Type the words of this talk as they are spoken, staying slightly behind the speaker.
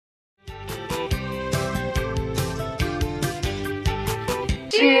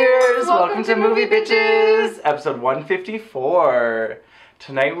Cheers! Welcome to Movie Bitches! Episode 154.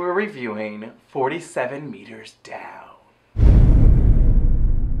 Tonight we're reviewing 47 Meters Down.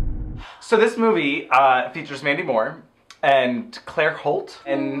 So this movie features Mandy Moore and Claire Holt.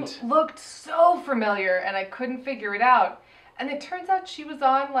 And looked so familiar and I couldn't figure it out. And it turns out she was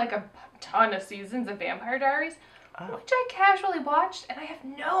on like a ton of seasons of Vampire Diaries, which I casually watched, and I have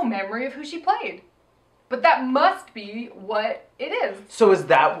no memory of who she played. But that must be what it is. So is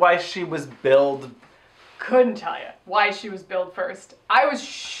that why she was billed? Couldn't tell you why she was billed first. I was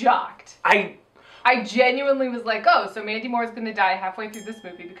shocked. I genuinely was like, oh, so Mandy Moore's gonna die halfway through this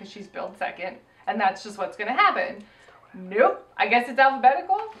movie because she's billed second, and that's just what's gonna happen. Nope. I guess it's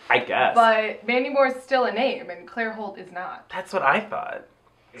alphabetical? I guess. But Mandy Moore is still a name, and Claire Holt is not. That's what I thought.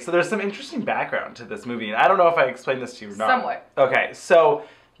 So there's some interesting background to this movie, and I don't know if I explained this to you or not. Somewhat. Okay, so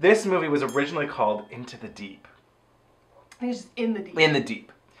this movie was originally called Into the Deep. It's just In the Deep. In the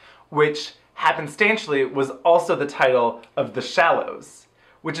Deep. Which, happenstantially, was also the title of The Shallows.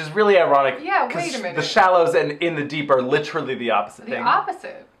 Which is really ironic. Yeah, wait a minute. The Shallows and In the Deep are literally the opposite thing. The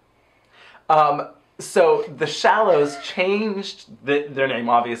opposite. So The Shallows changed their name,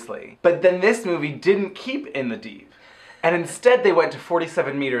 obviously. But then this movie didn't keep In the Deep. And instead they went to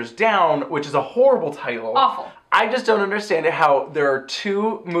 47 Meters Down, which is a horrible title. Awful. I just don't understand how there are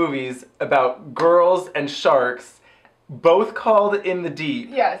two movies about girls and sharks, both called In the Deep,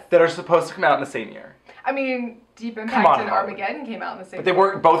 yes, that are supposed to come out in the same year. I mean, Deep Impact and Armageddon came out in the same year. But they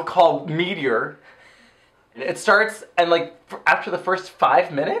weren't both called Meteor. It starts, and like, after the first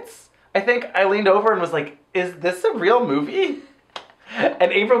 5 minutes, I think I leaned over and was like, is this a real movie?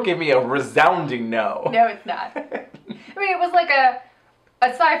 And April gave me a resounding no. No, it's not. I mean, it was like a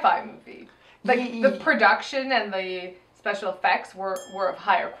sci-fi movie. Like, the production and the special effects were of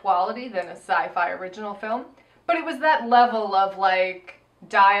higher quality than a sci-fi original film. But it was that level of, like,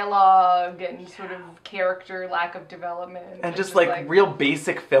 dialogue and sort of character lack of development. And just like real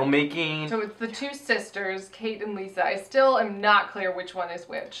basic filmmaking. So it's the two sisters, Kate and Lisa. I still am not clear which one is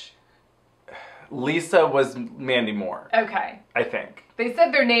which. Lisa was Mandy Moore. Okay. I think. They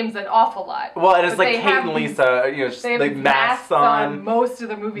said their names an awful lot. Well, and it's like Kate and Lisa, you know, just they have like masks on most of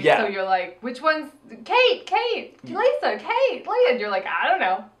the movie, yeah. So you're like, which one's Kate, Lisa, Kate, Leah? And you're like, I don't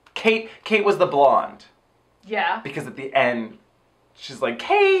know. Kate was the blonde. Yeah. Because at the end, she's like,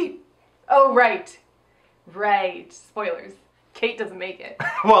 Kate! Oh, right. Right. Spoilers. Kate doesn't make it.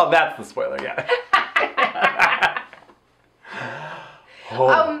 Well, that's the spoiler, yeah.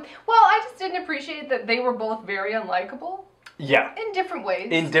 Well, I just didn't appreciate that they were both very unlikable. Yeah. In different ways.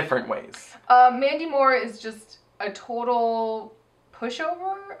 In different ways. Mandy Moore is just a total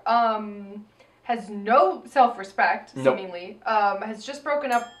pushover. Has no self-respect, seemingly. Nope. Has just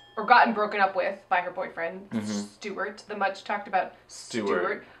broken up, or gotten broken up with by her boyfriend, Stuart, the much talked about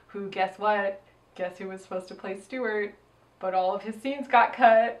Stuart, who, guess what? Guess who was supposed to play Stuart? But all of his scenes got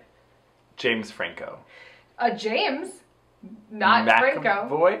cut. James Franco. James, not Franco.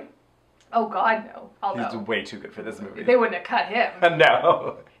 McAvoy? Oh God, no. Although, he's way too good for this movie. They wouldn't have cut him.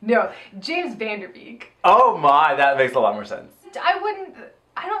 No. No, James Van Der Beek. Oh my, that makes a lot more sense.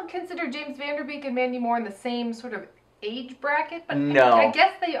 I don't consider James Van Der Beek and Mandy Moore in the same sort of age bracket, but no. I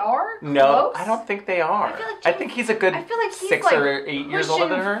guess they are. No, close. I don't think they are. I think he's a good 6 like or 8 years older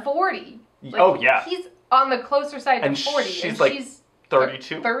than her. 40. Like, oh yeah. He's on the closer side to 40. She's like she's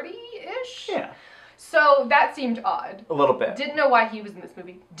 32. 30-ish? Yeah. So that seemed odd. A little bit. Didn't know why he was in this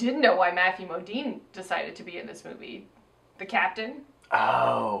movie. Didn't know why Matthew Modine decided to be in this movie. The captain.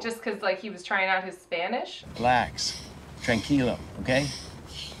 Oh. Just because like he was trying out his Spanish. Relax. Tranquilo, okay?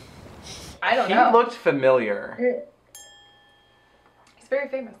 I don't know. He looked familiar. He's very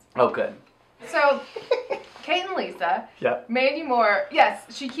famous. Oh, good. So, Kate and Lisa. Yep. Mandy Moore, yes,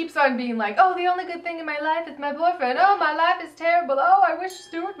 she keeps on being like, oh, the only good thing in my life is my boyfriend. Oh, my life is terrible. Oh, I wish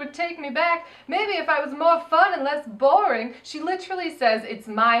Stuart would take me back. Maybe if I was more fun and less boring. She literally says, it's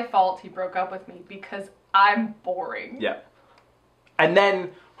my fault he broke up with me because I'm boring. Yeah. And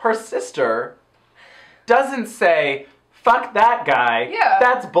then her sister doesn't say, fuck that guy. Yeah.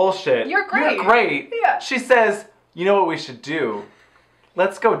 That's bullshit. You're great. You're great. Yeah. She says, you know what we should do?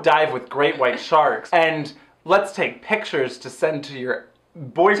 Let's go dive with great white sharks and let's take pictures to send to your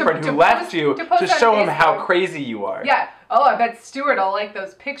boyfriend who left you to show him how crazy you are. Yeah. Oh, I bet Stuart will like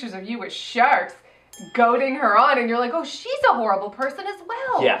those pictures of you with sharks, goading her on, and you're like, oh, she's a horrible person as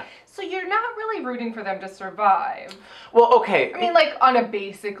well. Yeah. So you're not really rooting for them to survive. Well, okay. I mean, like, on a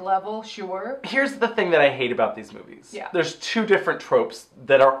basic level, sure. Here's the thing that I hate about these movies. Yeah. There's two different tropes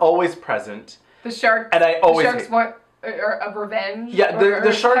that are always present. The sharks. And I always the sharks want of revenge. Yeah,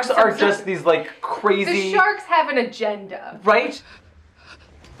 the sharks are just these like crazy. The sharks have an agenda. Right?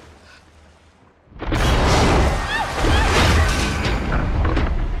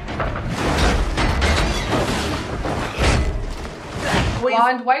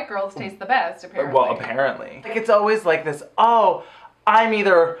 Blonde white girls taste the best, apparently. Well, apparently. Like, it's always like this, oh, I'm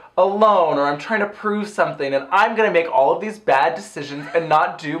either alone or I'm trying to prove something and I'm gonna make all of these bad decisions and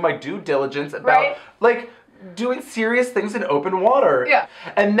not do my due diligence about, like, doing serious things in open water. Yeah.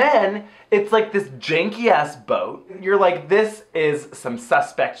 And then it's like this janky-ass boat. You're like, this is some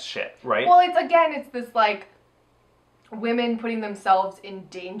suspect shit, right? Well, it's this, like, women putting themselves in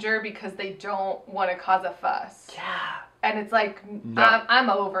danger because they don't want to cause a fuss. Yeah. And it's like, No.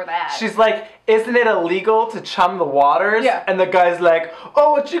 I'm over that. She's like, isn't it illegal to chum the waters? Yeah. And the guy's like,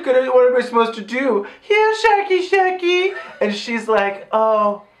 oh, what am I supposed to do? Here, Sharky, Sharky. And she's like,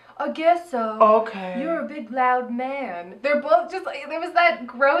 oh. I guess so. Okay. You're a big loud man. They're both just like, there was that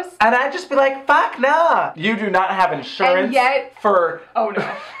gross. And I'd just be like, fuck nah. You do not have insurance And yet, for... Oh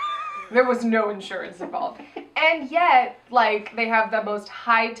no. There was no insurance involved. And yet, like, they have the most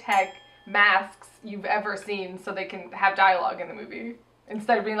high-tech masks you've ever seen so they can have dialogue in the movie.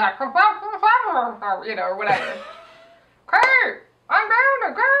 Instead of being like, you know, or whatever. Kate, I'm down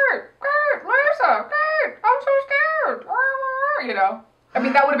to Kate, Lisa, Kate, I'm so scared. You know? I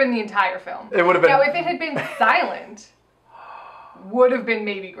mean, that would have been the entire film. It would have been... Now, if it had been silent, would have been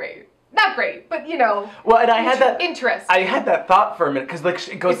maybe great. Not great, but, you know, well, and I had that interest. I had that thought for a minute because, like,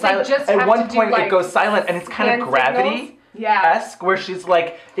 it goes If they silent. just At have one to do, point, like, it goes silent, and it's kind of hand Gravity. signals. Esque, where she's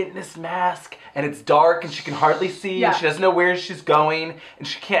like in this mask and it's dark and she can hardly see and she doesn't know where she's going and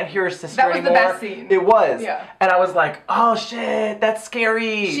she can't hear her sister That was anymore. the best scene. It was. Yeah. And I was like, oh shit, that's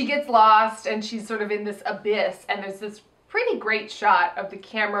scary. She gets lost and she's sort of in this abyss and there's this pretty great shot of the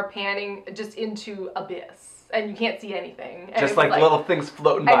camera panning just into abyss and you can't see anything. And just like little things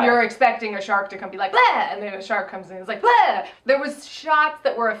floating by. And you're expecting a shark to come be like, blah! And then a shark comes in and it's like, blah! There was shots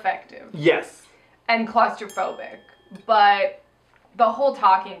that were effective. Yes. And claustrophobic. But the whole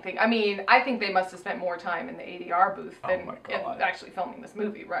talking thing, I mean, I think they must have spent more time in the ADR booth than in actually filming this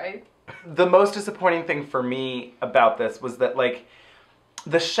movie, right? The most disappointing thing for me about this was that, like,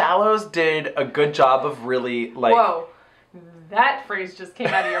 The Shallows did a good job of really, like... Whoa. That phrase just came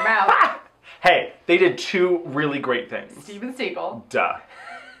out of your mouth. Hey, they did two really great things. Steven Seagull. Duh.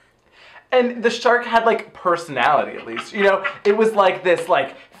 And the shark had, like, personality, at least. You know, it was like this,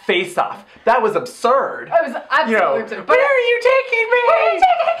 like, face-off. That was absurd. It was absolutely absurd. Where are you taking me? Where are you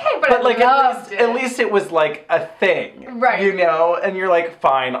taking me? But like, loved at least it was, like, a thing. Right. You know? And you're like,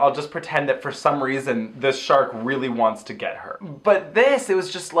 fine, I'll just pretend that for some reason this shark really wants to get her. But this, it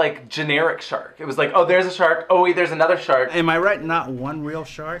was just, like, generic shark. It was like, oh, there's a shark. Oh, wait, there's another shark. Am I right? Not one real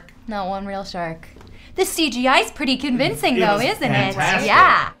shark? Not one real shark. The CGI's pretty convincing, though, isn't fantastic. it?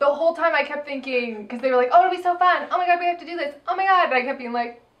 Yeah. The whole time I kept thinking, because they were like, oh, it'll be so fun. Oh my god, we have to do this. Oh my god. And I kept being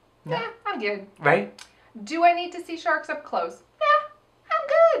like, yeah, I'm good. Right? Do I need to see sharks up close? Yeah,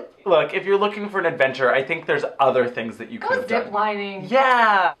 I'm good. Look, if you're looking for an adventure, I think there's other things that you could have Go done. zip lining.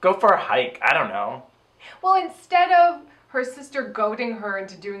 Yeah. Go for a hike. I don't know. Well, instead of her sister goading her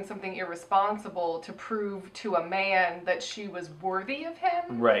into doing something irresponsible to prove to a man that she was worthy of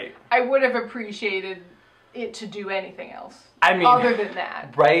him, Right. I would have appreciated it to do anything else. I mean, other than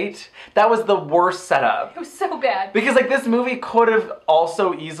that. Right? That was the worst setup. It was so bad. Because, like, this movie could have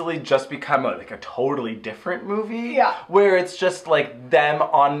also easily just become a totally different movie. Yeah. Where it's just, like, them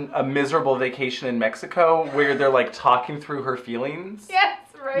on a miserable vacation in Mexico where they're, like, talking through her feelings. Yes,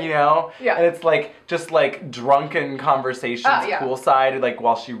 right. You know? Yeah. And it's, like, just, like, drunken conversations poolside, like,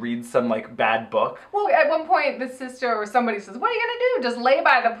 while she reads some, like, bad book. Well, at one point, the sister or somebody says, what are you going to do? Just lay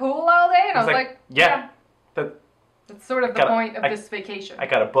by the pool all day? And I was like, yeah. That's sort of the point of this vacation. I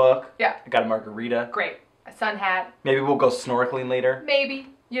got a book. Yeah. I got a margarita. Great. A sun hat. Maybe we'll go snorkeling later. Maybe.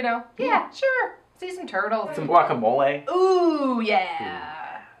 You know? Yeah, sure. See some turtles. Some guacamole. Ooh,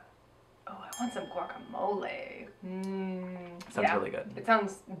 yeah. Oh, I want some guacamole. Sounds really good. It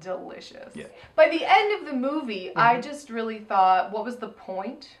sounds delicious. Yeah. By the end of the movie, I just really thought, what was the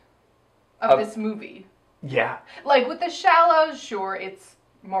point of this movie? Yeah. Like, with The Shallows, sure, it's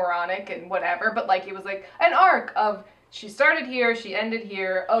moronic and whatever, but like it was like an arc of she started here, she ended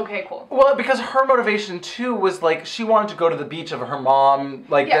here, okay, cool. Well, because her motivation too was like she wanted to go to the beach of her mom,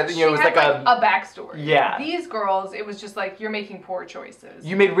 like yeah, that, you know, it was had, like a backstory. Yeah. These girls, it was just like you're making poor choices.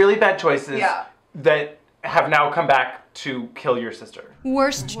 You made really bad choices Yeah. that have now come back to kill your sister.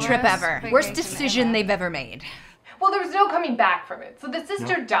 Worst trip ever. Worst decision they've ever made. Well, there was no coming back from it. So the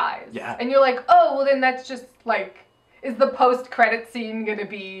sister dies. Yeah. And you're like, oh, well then that's just like Is the post-credit scene gonna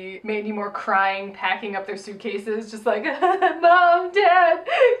be Mandy Moore crying, packing up their suitcases, just like, Mom, Dad,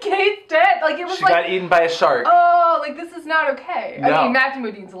 Kate's dead? Like, it was She got eaten by a shark. oh, like, this is not okay. No. I mean, Matthew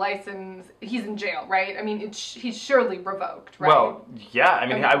Modine's license, he's in jail, right? I mean, he's surely revoked, right? Well, yeah, I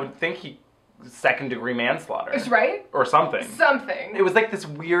mean, I would think he second-degree manslaughter. Right? Or something. Something. It was like this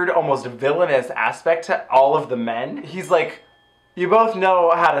weird, almost villainous aspect to all of the men. He's like, you both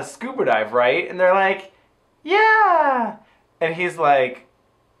know how to scuba dive, right? And they're like, yeah. And he's like,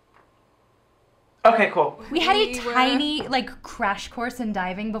 okay, cool. We had a tiny, like, crash course in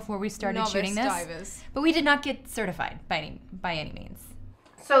diving before we started shooting this. Divers. But we did not get certified by any means.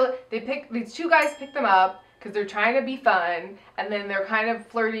 So these two guys pick them up because they're trying to be fun, and then they're kind of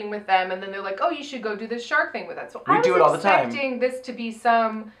flirting with them, and then they're like, oh, you should go do this shark thing with us. So We do it all the time. I was expecting this to be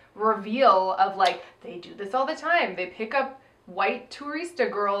some reveal of, like, they do this all the time. They pick up white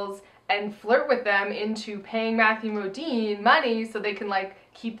tourista girls and flirt with them into paying Matthew Modine money so they can, like,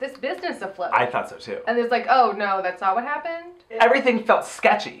 keep this business afloat. I thought so too. And it's like, oh, no, that's not what happened? Everything felt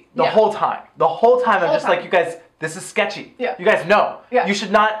sketchy the Yeah. whole time. The whole time I'm Whole just time. like, you guys, this is sketchy. Yeah. You guys know. Yeah. You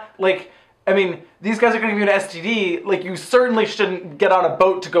should not, like, I mean, these guys are going to give you an STD. Like, you certainly shouldn't get on a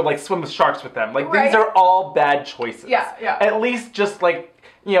boat to go, like, swim with sharks with them. Like, Right. these are all bad choices. Yeah, yeah. At least just, like,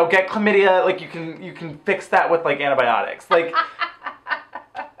 you know, get chlamydia. Like, you can fix that with, like, antibiotics. Like,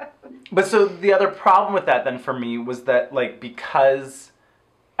 but so the other problem with that then for me was that, like, because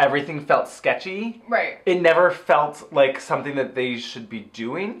everything felt sketchy, Right. it never felt like something that they should be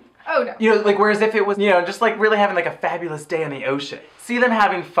doing. Oh, no. You know, like, whereas if it was, you know, just like really having like a fabulous day on the ocean, see them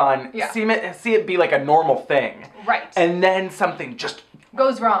having fun, Yeah. see it be like a normal thing, Right. and then something just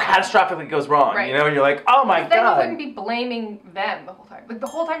Goes wrong. catastrophically goes wrong, Right. you know, and you're like, oh my Then you god. wouldn't be blaming them the whole time. Like, the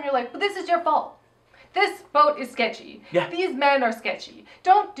whole time you're like, well, this is your fault. This boat is sketchy. Yeah. These men are sketchy.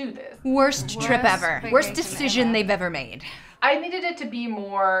 Don't do this. Worst trip ever. vacation Worst decision ever. they've ever made. I needed it to be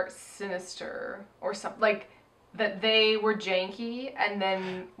more sinister or something. Like, that they were janky, and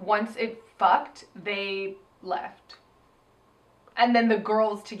then once it fucked, they left. And then the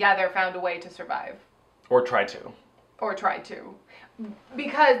girls together found a way to survive. Or try to. Or tried to.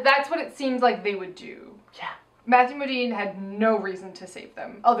 Because that's what it seems like they would do. Yeah. Matthew Modine had no reason to save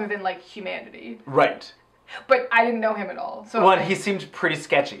them, other than, like, humanity. Right. But I didn't know him at all, so... Well, and he seemed pretty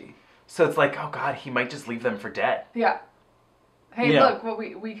sketchy. So it's like, oh god, he might just leave them for dead. Yeah. Hey, Yeah. look, well,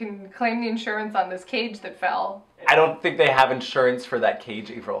 we can claim the insurance on this cage that fell. I don't think they have insurance for that cage,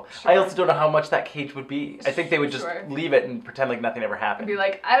 Avaryl. I also don't know how much that cage would be. I think they would just Sure. leave it and pretend like nothing ever And happened. be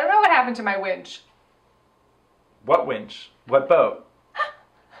like, I don't know what happened to my winch. What winch? What boat?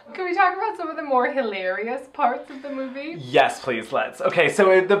 Can we talk about some of the more hilarious parts of the movie? Yes, please, let's. Okay,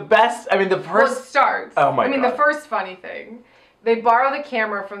 so the best, I mean, the Well, it first... starts. Oh my I mean, God. the first funny thing. They borrow the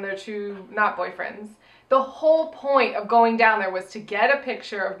camera from their two, not boyfriends. The whole point of going down there was to get a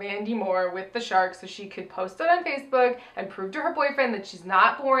picture of Mandy Moore with the shark so she could post it on Facebook and prove to her boyfriend that she's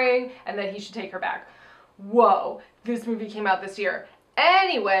not boring and that he should take her back. Whoa, this movie came out this year.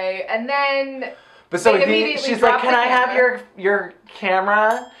 Anyway, and then... But so they immediately she's drop like, can the I have camera." your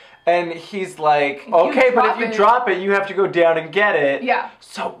camera? And he's like, you okay, but if drop you it- drop it, you have to go down and get it. Yeah.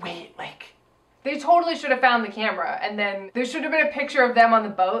 So wait, like... They totally should have found the camera, and then there should have been a picture of them on the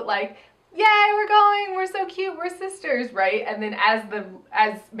boat, like, yay, we're going, we're so cute, we're sisters, right? And then as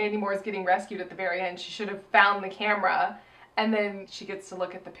Mandy Moore is getting rescued at the very end, she should have found the camera, and then she gets to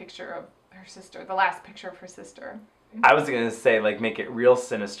look at the picture of her sister, the last picture of her sister. I was gonna say, like, make it real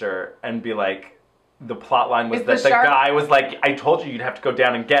sinister and be like, the plot line was Is the that the shark- guy was like, I told you you'd have to go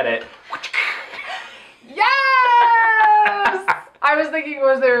down and get it. Yes! I was thinking,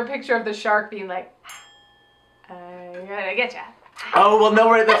 was there a picture of the shark being like, I'm gonna get ya. Oh, well, no,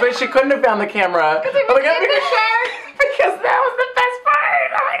 right, that's right, she couldn't have found the camera. Because it Oh was my God, in the shark! because that was the best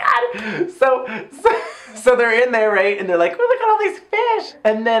part. Oh my god. So they're in there, right? And they're like, oh, look at all these fish.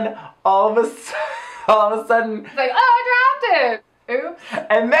 And then all of a sudden, It's like, oh, I dropped it! Oops.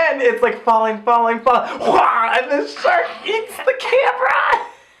 and then it's like falling. Wah, and the shark eats the camera.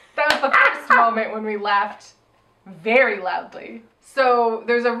 That was the first moment when we laughed very loudly. So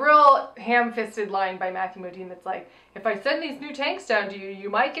there's a real ham-fisted line by Matthew Modine that's like, if I send these new tanks down to you, you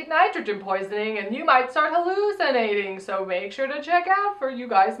might get nitrogen poisoning and you might start hallucinating. So make sure to check out for you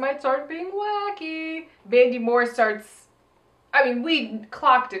guys might start being wacky. Mandy Moore starts, I mean, we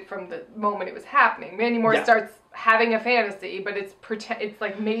clocked it from the moment it was happening. Mandy Moore Yeah. starts having a fantasy, but it's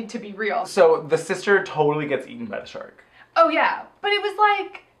like made to be real. So the sister totally gets eaten by the shark. Oh yeah, but it was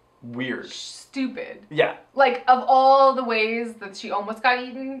like Weird. stupid. Yeah. Like, of all the ways that she almost got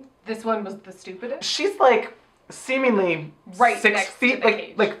eaten, this one was the stupidest. She's like seemingly Right 6 next to feet, the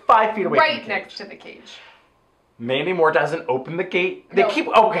cage. like 5 feet away from Right the next cage. to the cage. Mandy Moore doesn't open the gate. They No. keep,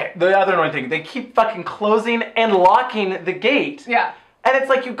 okay, the other annoying thing, they keep fucking closing and locking the gate. Yeah. And it's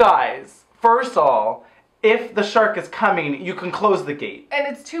like, you guys, first of all, if the shark is coming, you can close the gate. And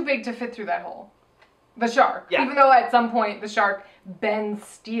it's too big to fit through that hole. The shark. Yeah. Even though at some point the shark bends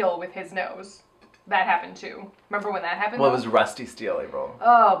steel with his nose. That happened too. Remember when that happened? Well, it though? was rusty steel, Avaryl.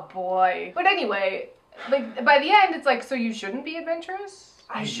 Oh boy. But anyway, like by the end it's like, so you shouldn't be adventurous?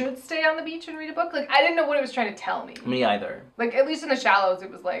 You should stay on the beach and read a book? Like, I didn't know what it was trying to tell me. Me either. Like, at least in The Shallows, it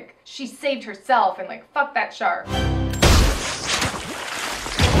was like, she saved herself and like, fuck that shark.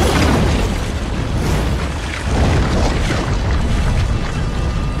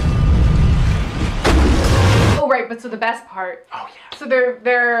 Oh, right, but so the best part. Oh, yeah. So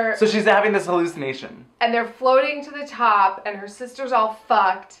they're So she's having this hallucination. and they're floating to the top, and her sister's all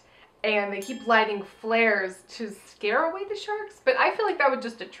fucked, and they keep lighting flares to scare away the sharks. But I feel like that would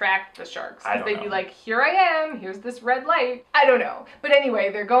just attract the sharks. I Because don't they'd know. be like, here I am, here's this red light. I don't know. But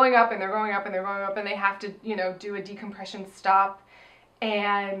anyway, they're going up, and they're going up, and they're going up, and they have to, you know, do a decompression stop.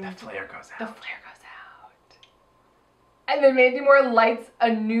 And The flare goes the out. flare goes out. And then Mandy Moore lights a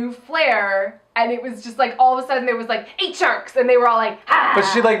new flare, and it was just like, all of a sudden there was like 8 sharks, and they were all like, ah! But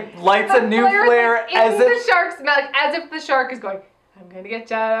she like lights The a new flare's, flare like, as in if... the shark's mouth, like, as if the shark is going, I'm gonna get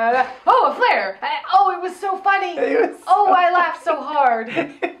ya. Oh, a flare. Oh, it was so funny. It was Oh, so I laughed so hard.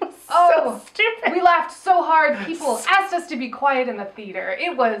 It was Oh, so stupid. we laughed so hard. People asked us to be quiet in the theater.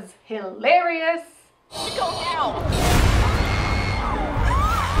 It was hilarious.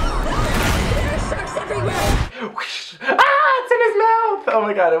 It's in his mouth! Oh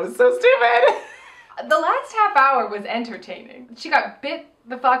my god, it was so stupid! The last half hour was entertaining. She got bit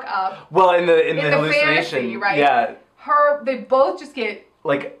the fuck up. Well, in the In the hallucination, fantasy, right? yeah, They both just get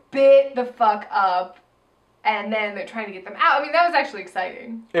like bit the fuck up, and then they're trying to get them out. I mean, that was actually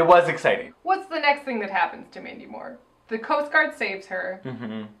exciting. it was exciting. What's the next thing that happens to Mandy Moore? The Coast Guard saves her.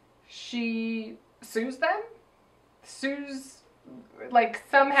 Mm-hmm. She sues them? Sues, like,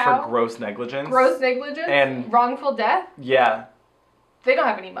 somehow. For gross negligence. Gross negligence? And- wrongful death? Yeah. They don't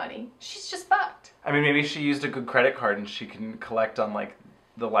have any money. She's just fucked. I mean, maybe she used a good credit card and she can collect on like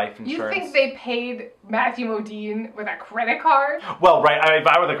the life You insurance. think they paid Matthew Modine with a credit card? Well, right. I mean, if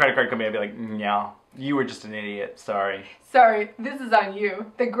I were the credit card company, I'd be like, no, you were just an idiot. Sorry. Sorry, this is on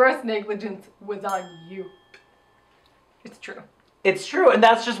you. The gross negligence was on you. It's true. It's true, and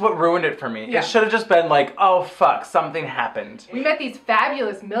that's just what ruined it for me. Yeah. It should have just been like, oh fuck, something happened. We met these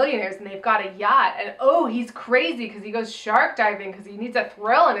fabulous millionaires and they've got a yacht, and oh, he's crazy because he goes shark diving because he needs a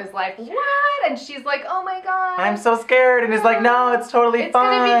thrill in his life. What? And she's like, oh my god. I'm so scared, and he's like, no, it's totally It's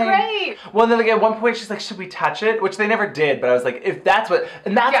fine. gonna be great. Well, then like at one point she's like, should we touch it? Which they never did, but I was like, if that's what,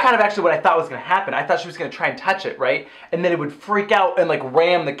 and that's Yeah. kind of actually what I thought was gonna happen. I thought she was gonna try and touch it, right? And then it would freak out and like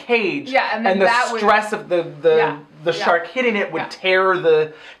ram the cage. Yeah, and then the that would- stress of the Yeah. the Yeah. shark hitting it would Yeah. tear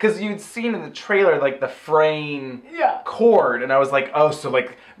the, because you'd seen in the trailer like the fraying Yeah. cord, and I was like, oh, so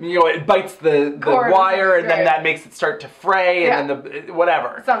like, you know, it bites the Cord or wire, something, and then right. that makes it start to fray, Yeah. and then the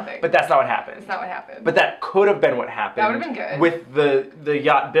whatever. Something. But that's not what happened. That's not what happened. But that could have been what happened. That would have been good. With the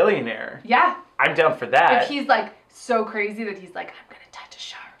yacht billionaire. yeah. I'm down for that. If he's like so crazy that he's like, I'm gonna touch a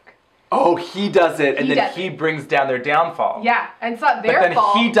shark. Oh, he does it, and He then does he it. brings down their downfall. Yeah, and it's not But their then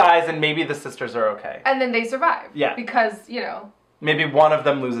fault. he dies, and maybe the sisters are okay. And then they survive. Yeah. Because, you know, Maybe one of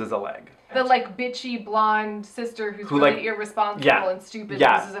them loses a leg. the like bitchy blonde sister who's Who, really like- irresponsible yeah. and stupid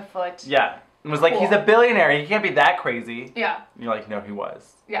Yeah. loses a foot. Yeah. And was like, Cool. he's a billionaire, he can't be that crazy. Yeah. And you're like, no, he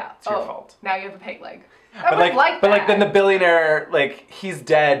was. Yeah. It's your fault. Now you have a peg leg. I But would like, that. then the billionaire, like, he's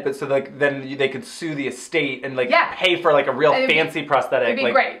dead, but so like then they could sue the estate and like Yeah. pay for like a real And it'd be- fancy prosthetic. it'd be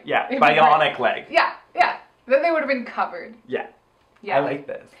like, great. Yeah, It'd be bionic leg. Yeah, yeah. Then they would have been covered. Yeah. Yeah. I like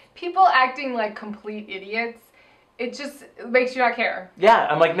this. People acting like complete idiots, it just makes you not care. Yeah,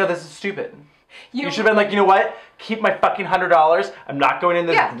 I'm like, no, this is stupid. You should have been like, you know what? Keep my fucking $100. I'm not going in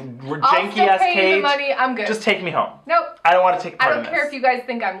this Yeah. janky I'll still ass pay you cage. the money. I'm good. Just take me home. Nope. I don't want to take I part don't in care this. if you guys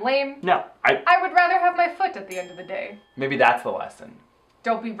think I'm lame. No, I would rather have my foot at the end of the day. maybe that's the lesson,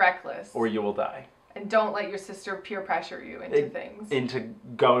 Don't be reckless. or you will die. And don't let your sister peer pressure you into things. Into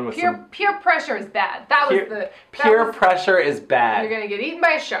going with some Peer pressure is bad. That was peer, the peer pressure is You're bad. gonna get eaten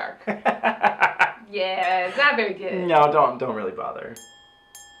by a shark. Yeah, it's not very good. No, don't really bother.